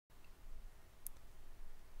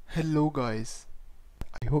Hello guys,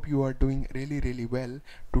 I hope you are doing really well.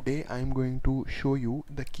 Today I am going to show you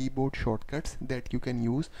the keyboard shortcuts that you can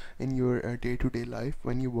use in your day-to-day life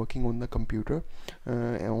when you're working on the computer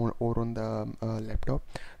or on the laptop.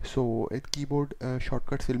 So keyboard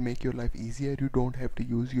shortcuts will make your life easier. You don't have to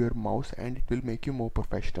use your mouse and it will make you more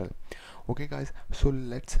professional. Okay guys, so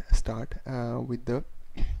let's start with the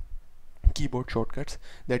keyboard shortcuts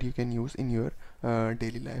that you can use in your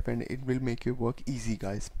daily life, and it will make your work easy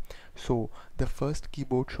guys. So the first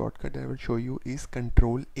keyboard shortcut that I will show you is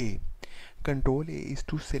Ctrl+A. Ctrl+A is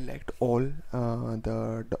to select all of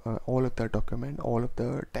the document, all of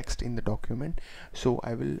the text in the document. So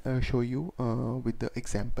I will show you with the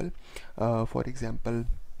example. For example,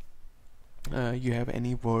 you have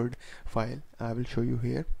any Word file, I will show you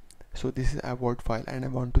here. So this is a Word file and I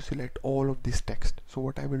want to select all of this text. So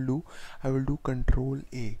what I will do, I will do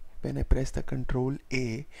Ctrl+A. When I press the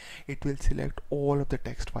Ctrl+A, it will select all of the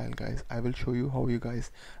text file guys. I will show you how you guys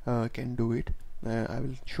can do it. I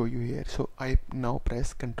will show you here. So I now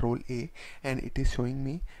press Ctrl+A and it is showing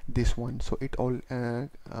me this one. So it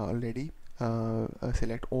already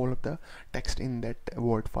select all of the text in that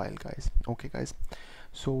Word file guys. Okay guys,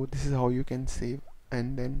 so this is how you can save.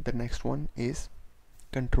 And then the next one is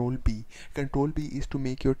Ctrl+B. Ctrl+B is to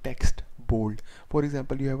make your text bold. For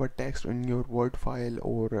example, you have a text in your Word file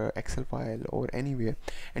or Excel file or anywhere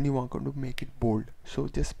and you want to make it bold. So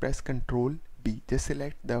just press Ctrl+B. Just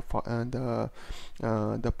select the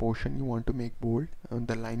portion you want to make bold,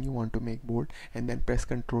 the line you want to make bold, and then press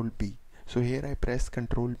Ctrl+B. So here I press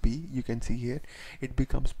Ctrl+B. You can see here it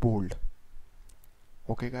becomes bold.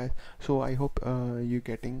 Okay guys, so I hope you're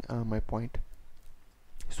getting my point.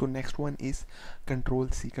 So next one is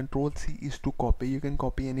Ctrl+C. Ctrl+C is to copy. You can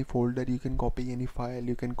copy any folder, you can copy any file,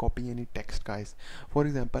 you can copy any text guys. For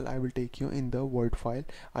example, I will take you in the Word file.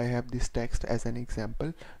 I have this text as an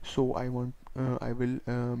example, so I will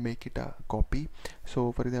make it a copy.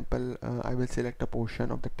 So for example, I will select a portion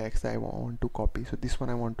of the text that I want to copy. So this one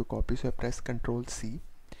I want to copy, so I press Ctrl+C,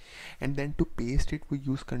 and then to paste it we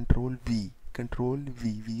use Ctrl+V.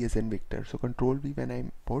 V as in Victor. So Ctrl+V, when I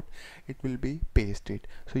put, it will be pasted.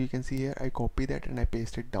 So you can see here I copy that and I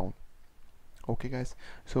paste it down. Okay guys,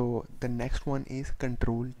 so the next one is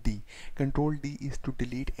Ctrl+D. Ctrl+D is to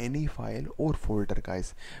delete any file or folder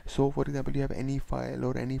guys. So for example, you have any file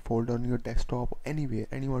or any folder on your desktop anywhere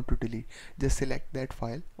and you want to delete, just select that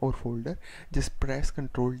file or folder, just press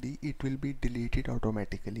Ctrl+D, it will be deleted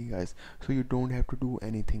automatically guys. So you don't have to do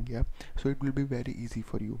anything. Yeah, so it will be very easy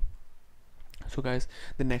for you. So guys,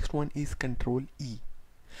 the next one is Ctrl+E.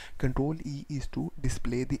 Ctrl+E is to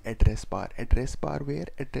display the address bar. Address bar where?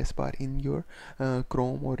 Address bar in your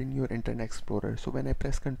Chrome or in your Internet Explorer. So when I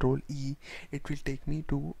press Ctrl+E, it will take me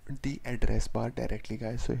to the address bar directly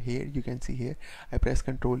guys. So here you can see here I press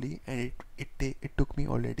Ctrl+E and it took me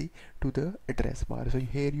already to the address bar. So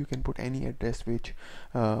here you can put any address which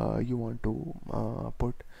you want to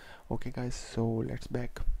put. Okay guys, so let's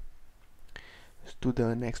back to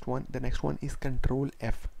the next one. The next one is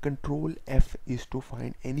Ctrl+F. Ctrl+F is to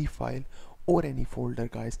find any file or any folder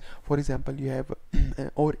guys. For example, you have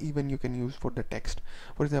or even you can use for the text.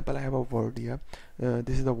 For example, I have a word here.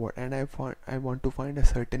 This is the word and I want to find a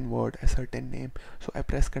certain word, a certain name. So I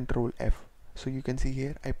press Ctrl+F. So you can see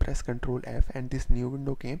here I press Ctrl+F and this new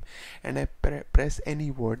window came, and I press any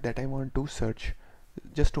word that I want to search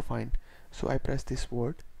just to find. So I press this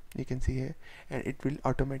word, you can see here, and it will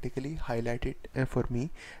automatically highlight it for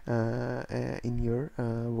me in your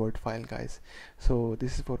Word file guys. So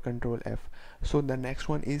this is for Ctrl+F. So the next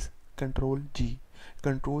one is Ctrl+G.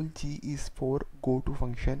 Ctrl+G is for go to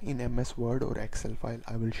function in MS Word or Excel file.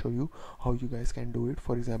 I will show you how you guys can do it.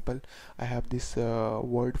 For example, I have this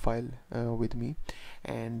Word file with me,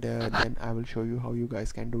 and then I will show you how you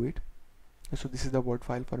guys can do it. So this is the Word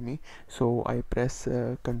file for me. So I press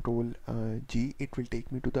Ctrl+G, it will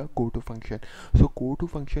take me to the go to function. So go to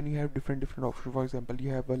function, you have different options. For example, you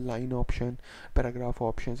have a line option, paragraph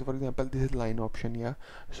option. So for example, this is line option. Yeah,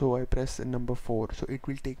 so I press number 4, so it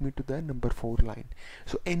will take me to the number 4 line.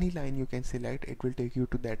 So any line you can select, it will take you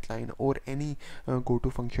to that line, or any go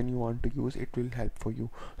to function you want to use, it will help for you.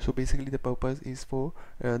 So basically the purpose is for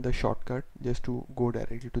the shortcut, just to go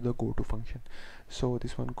directly to the go to function. So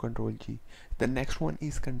this one, Ctrl+G. The next one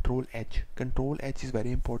is Ctrl+H. Ctrl+H is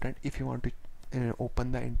very important if you want to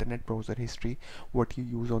open the internet browser history, what you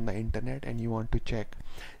use on the internet, and you want to check.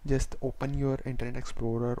 Just open your Internet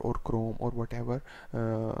Explorer or Chrome or whatever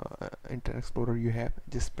Internet Explorer you have,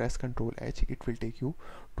 just press Ctrl+H, it will take you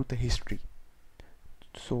to the history.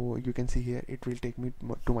 So you can see here it will take me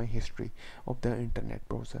to my history of the internet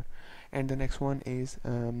browser. And the next one is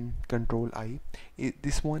Ctrl+I.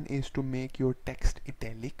 This one is to make your text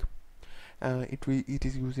italic. It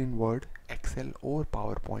is used in Word, Excel or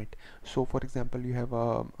PowerPoint. So for example, you have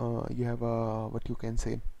a what you can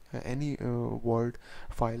say, any Word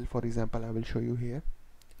file. For example, I will show you here.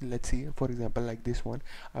 Let's see, for example, like this one,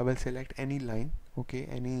 I will select any line, okay,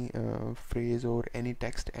 any phrase or any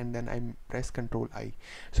text, and then I press Ctrl+I.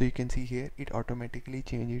 So you can see here it automatically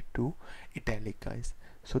change it to italic, guys.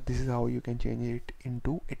 So this is how you can change it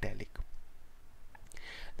into italic.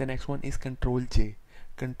 The next one is Ctrl+J.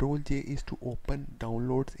 Ctrl+J is to open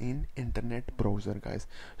downloads in internet browser, guys.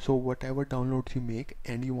 So whatever downloads you make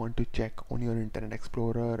and you want to check on your Internet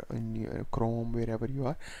Explorer, in your Chrome, wherever you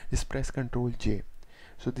are, just press Ctrl+J.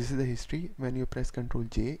 So this is the history. When you press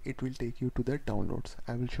Ctrl+J, it will take you to the downloads.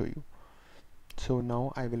 I will show you. So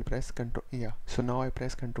now I will press so now I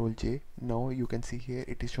press Ctrl+J. Now you can see here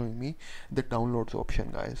it is showing me the downloads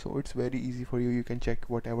option, guys. So it's very easy for you. You can check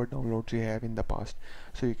whatever downloads you have in the past,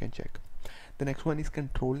 so you can check. The next one is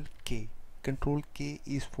Ctrl+K. Ctrl+K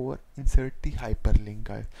is for insert the hyperlink,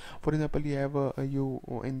 guys. For example, you have you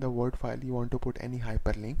in the Word file you want to put any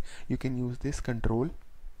hyperlink, you can use this Ctrl+K,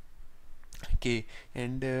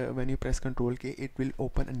 and when you press Ctrl+K, it will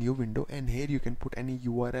open a new window, and here you can put any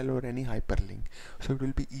URL or any hyperlink. So it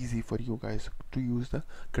will be easy for you guys to use the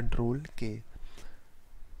Ctrl+K.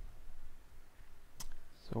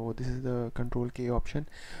 So this is the Ctrl+K option.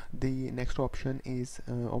 The next option is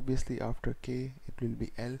obviously after K it will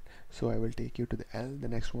be L, so I will take you to the L. The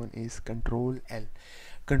next one is Ctrl+L.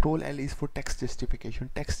 Ctrl+L is for text justification.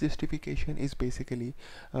 Text justification is basically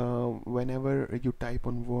whenever you type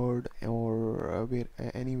on Word or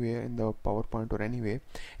anywhere in the PowerPoint or anywhere,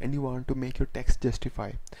 and you want to make your text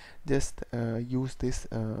justify, just use this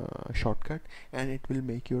shortcut and it will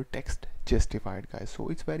make your text justified, guys. So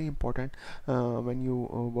it's very important when you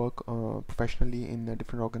work professionally in a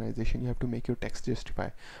different organization, you have to make your text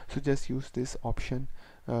justify. So just use this option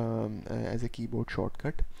as a keyboard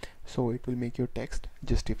shortcut, so it will make your text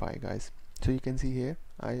justify, guys. So you can see here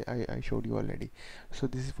I showed you already. So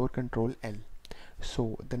this is for Ctrl+L.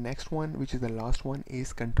 So the next one, which is the last one,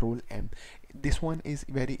 is Ctrl+M. This one is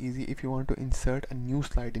very easy. If you want to insert a new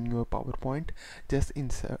slide in your PowerPoint, just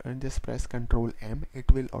press Ctrl+M.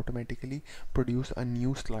 It will automatically produce a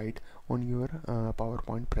new slide on your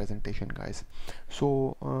PowerPoint presentation, guys.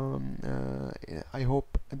 So I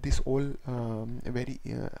hope this all very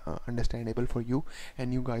understandable for you,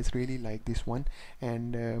 and you guys really like this one.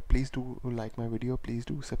 And please do like my video, please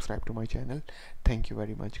do subscribe to my channel. Thank you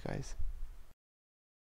very much, guys.